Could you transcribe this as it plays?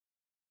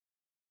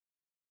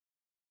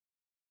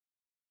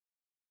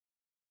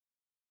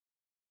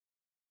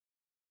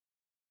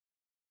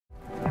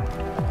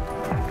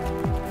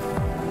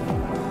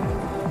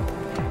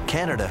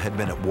Canada had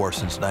been at war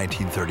since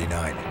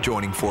 1939,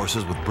 joining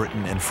forces with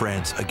Britain and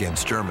France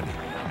against Germany.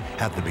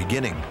 At the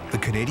beginning, the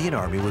Canadian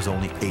Army was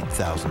only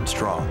 8,000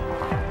 strong.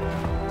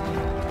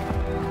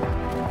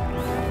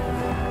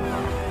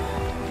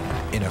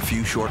 In a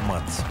few short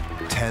months,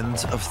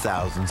 tens of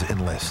thousands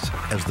enlist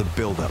as the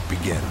buildup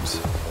begins.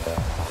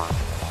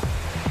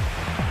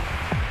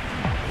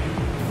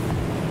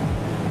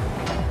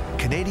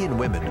 Canadian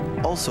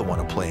women also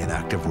want to play an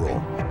active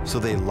role, so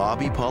they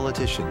lobby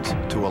politicians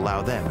to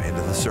allow them into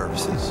the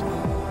services.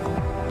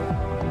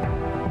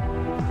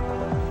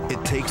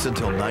 It takes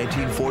until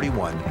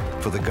 1941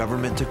 for the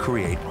government to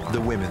create the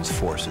women's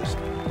forces.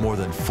 More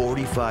than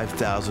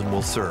 45,000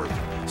 will serve,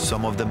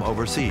 some of them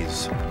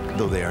overseas,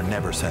 though they are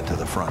never sent to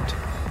the front.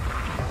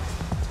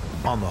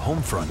 On the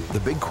home front, the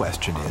big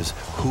question is,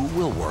 who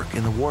will work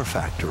in the war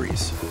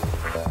factories?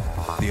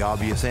 The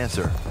obvious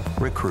answer,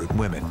 recruit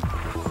women.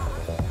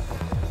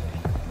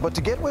 But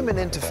to get women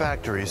into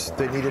factories,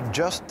 they needed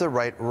just the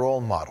right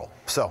role model.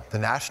 So the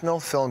National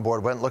Film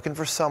Board went looking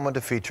for someone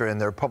to feature in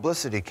their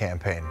publicity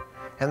campaign,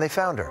 and they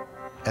found her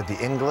at the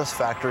Inglis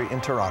factory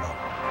in Toronto.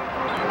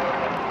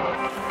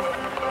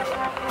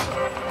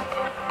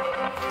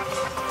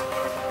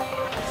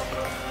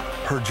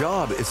 Her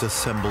job is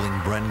assembling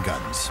Bren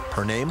guns.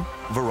 Her name,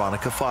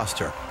 Veronica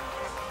Foster.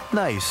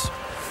 Nice,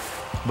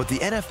 but the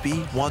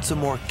NFB wants a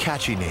more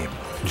catchy name,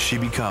 and she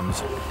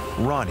becomes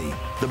Ronnie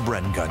the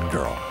Bren gun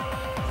girl.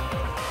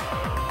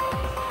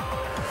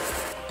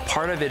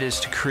 Part of it is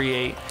to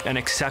create an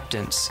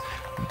acceptance,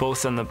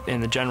 both in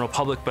the general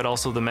public, but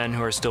also the men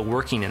who are still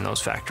working in those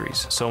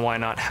factories. So why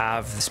not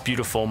have this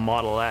beautiful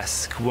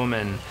model-esque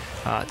woman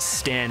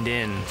stand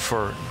in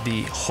for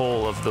the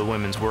whole of the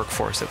women's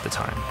workforce at the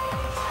time?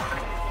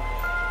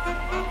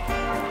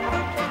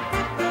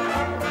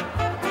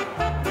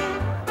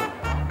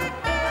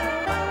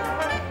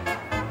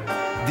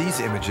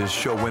 These images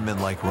show women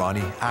like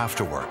Ronnie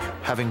after work,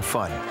 having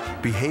fun,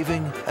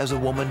 behaving as a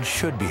woman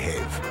should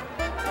behave.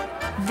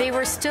 They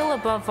were still,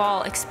 above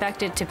all,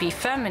 expected to be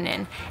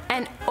feminine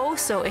and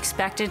also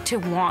expected to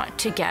want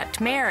to get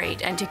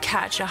married and to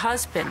catch a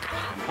husband.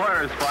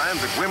 Employers find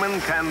that women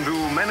can do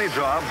many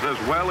jobs as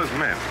well as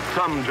men,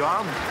 some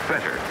jobs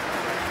better.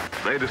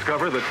 They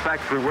discover that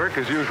factory work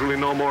is usually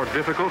no more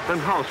difficult than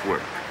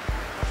housework.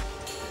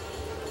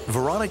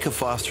 Veronica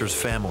Foster's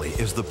family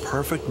is the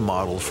perfect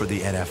model for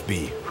the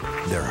NFB.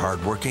 They're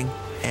hardworking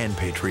and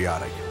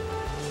patriotic.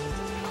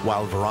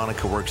 While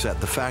Veronica works at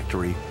the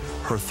factory,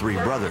 her three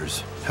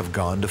brothers have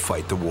gone to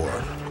fight the war.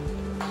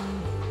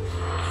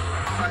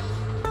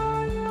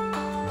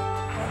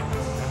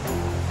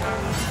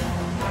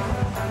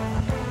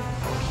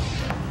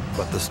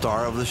 But the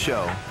star of the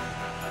show,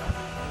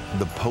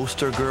 the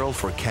poster girl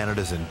for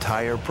Canada's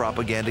entire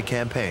propaganda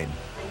campaign,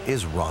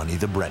 is Ronnie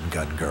the Bren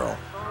gun girl.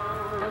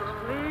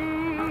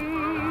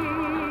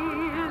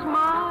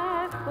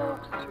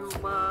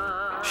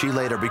 She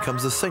later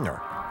becomes a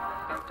singer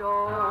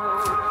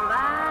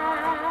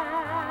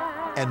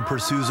and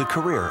pursues a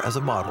career as a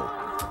model.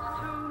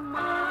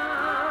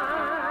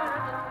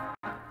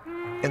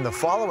 In the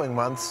following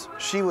months,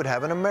 she would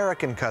have an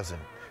American cousin.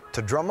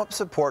 To drum up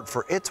support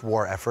for its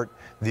war effort,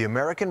 the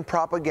American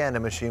propaganda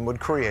machine would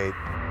create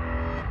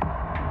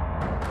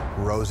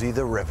Rosie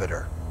the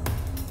Riveter.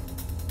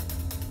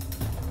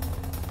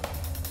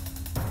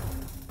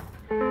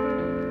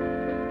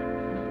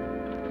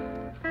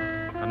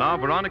 And now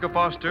Veronica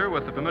Foster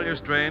with the familiar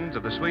strains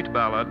of the sweet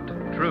ballad,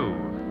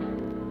 True.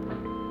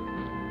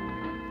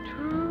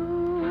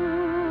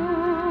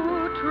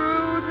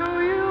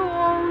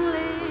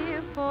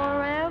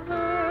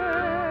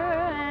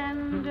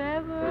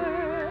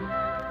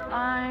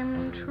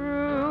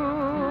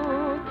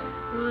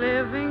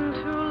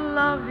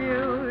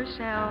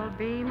 Shall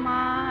be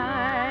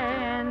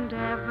my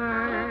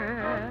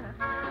endeavor.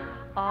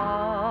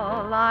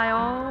 All I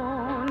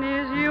own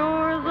is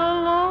yours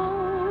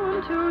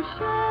alone to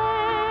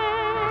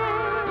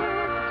share,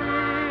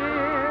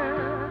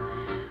 dear.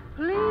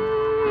 Please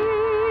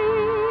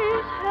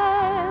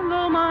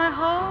handle my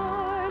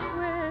heart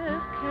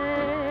with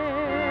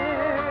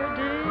care,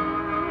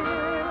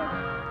 dear.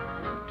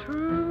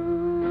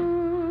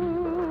 True,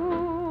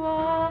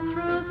 all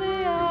through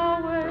the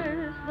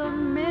hours, the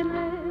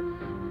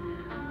minutes,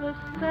 the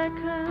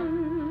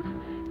seconds,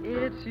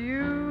 it's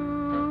you.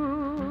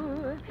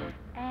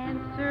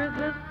 Answer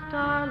the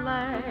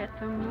starlight,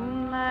 the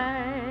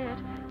moonlight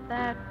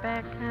that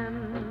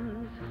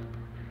beckons.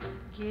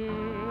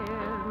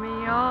 Give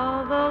me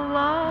all the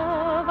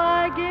love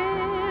I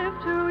give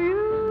to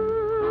you,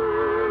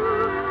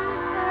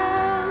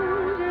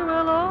 and you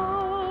will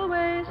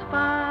always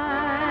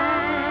find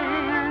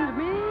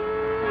me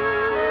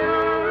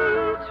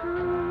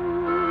true.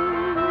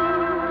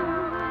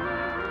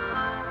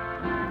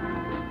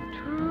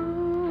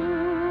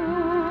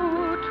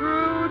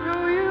 True to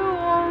you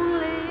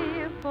only,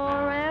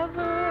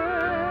 forever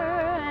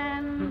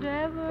and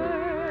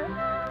ever.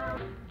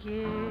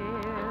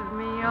 Give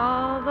me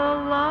all the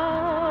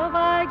love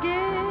I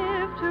give.